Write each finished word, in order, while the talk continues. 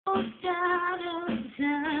out of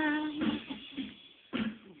time.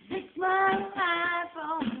 Fix my life,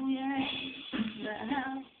 oh yeah.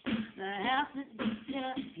 The house is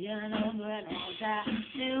just, you know, but all I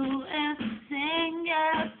do and sing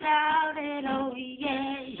about it, oh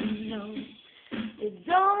yeah, you know. It's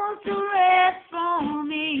almost a rest for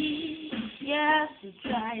me, yes, to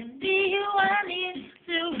try and be who I need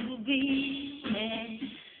to be, yeah.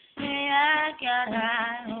 I got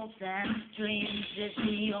high hopes and dreams, it's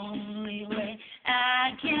the only way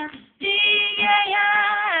I can be,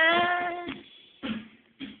 yeah.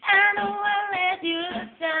 I know I let you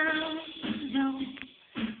down, no.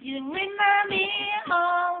 You remind me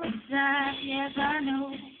all the time, yes I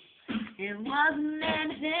know. It wasn't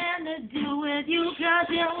anything to do with you, 'cause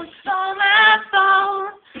it was all my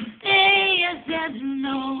fault. Hey, you said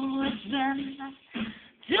no, it's been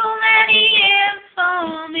too many years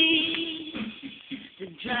for me to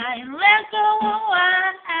try and let go of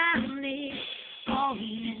what I need. Oh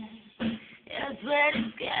yeah, it's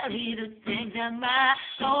very scary to think that my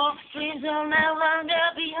old dreams will no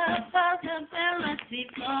longer be a possibility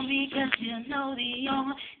for me, 'cause you know the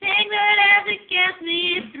only thing that ever gets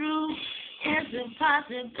me through is the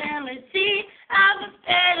possibility of a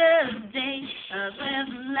better day, of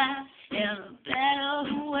living life in a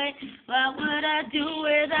better way. What would I do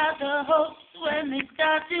without the hopes when they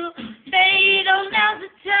start to fade? Oh, now's the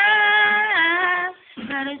time,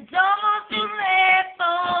 but it's almost too late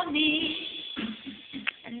for me.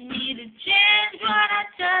 I need to change what I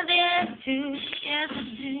turn into, yes I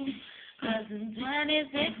do, 'cause I'm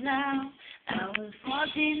 26 now. I was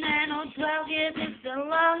 14 and oh 12 years, it's a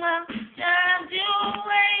long, long time to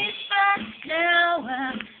waste, but now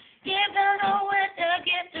I'm giving away to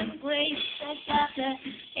get the place. I got the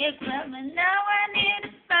equipment, now I need to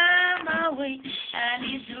find my way. I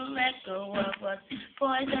need to let go of what's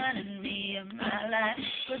poisoning me in my life,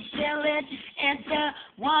 but still it into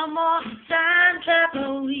one more time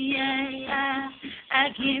trouble, yeah. I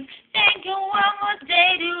keep thinking one more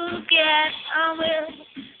day to get on with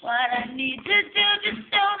what I need to do just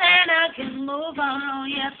so that I can move on. Oh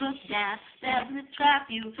yeah, but that's the trap,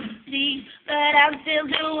 you see. But I'm still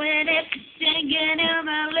doing it, singing in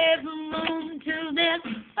my living room to this.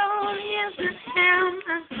 Oh yes, I am.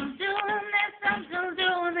 I'm still doing this. I'm still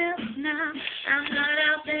doing this now. I'm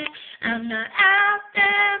not out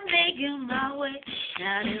there making my way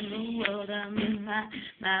out in the world. I'm in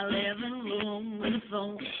my living room with a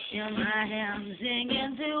phone in my hand,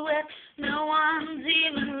 singing to it. No one's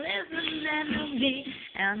even listening to me,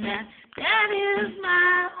 and that is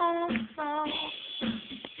my own fault.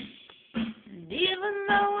 And even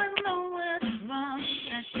though I know it's wrong,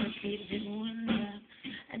 I still keep doing that.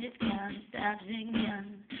 I just can't stop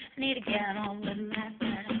singing. I need to get on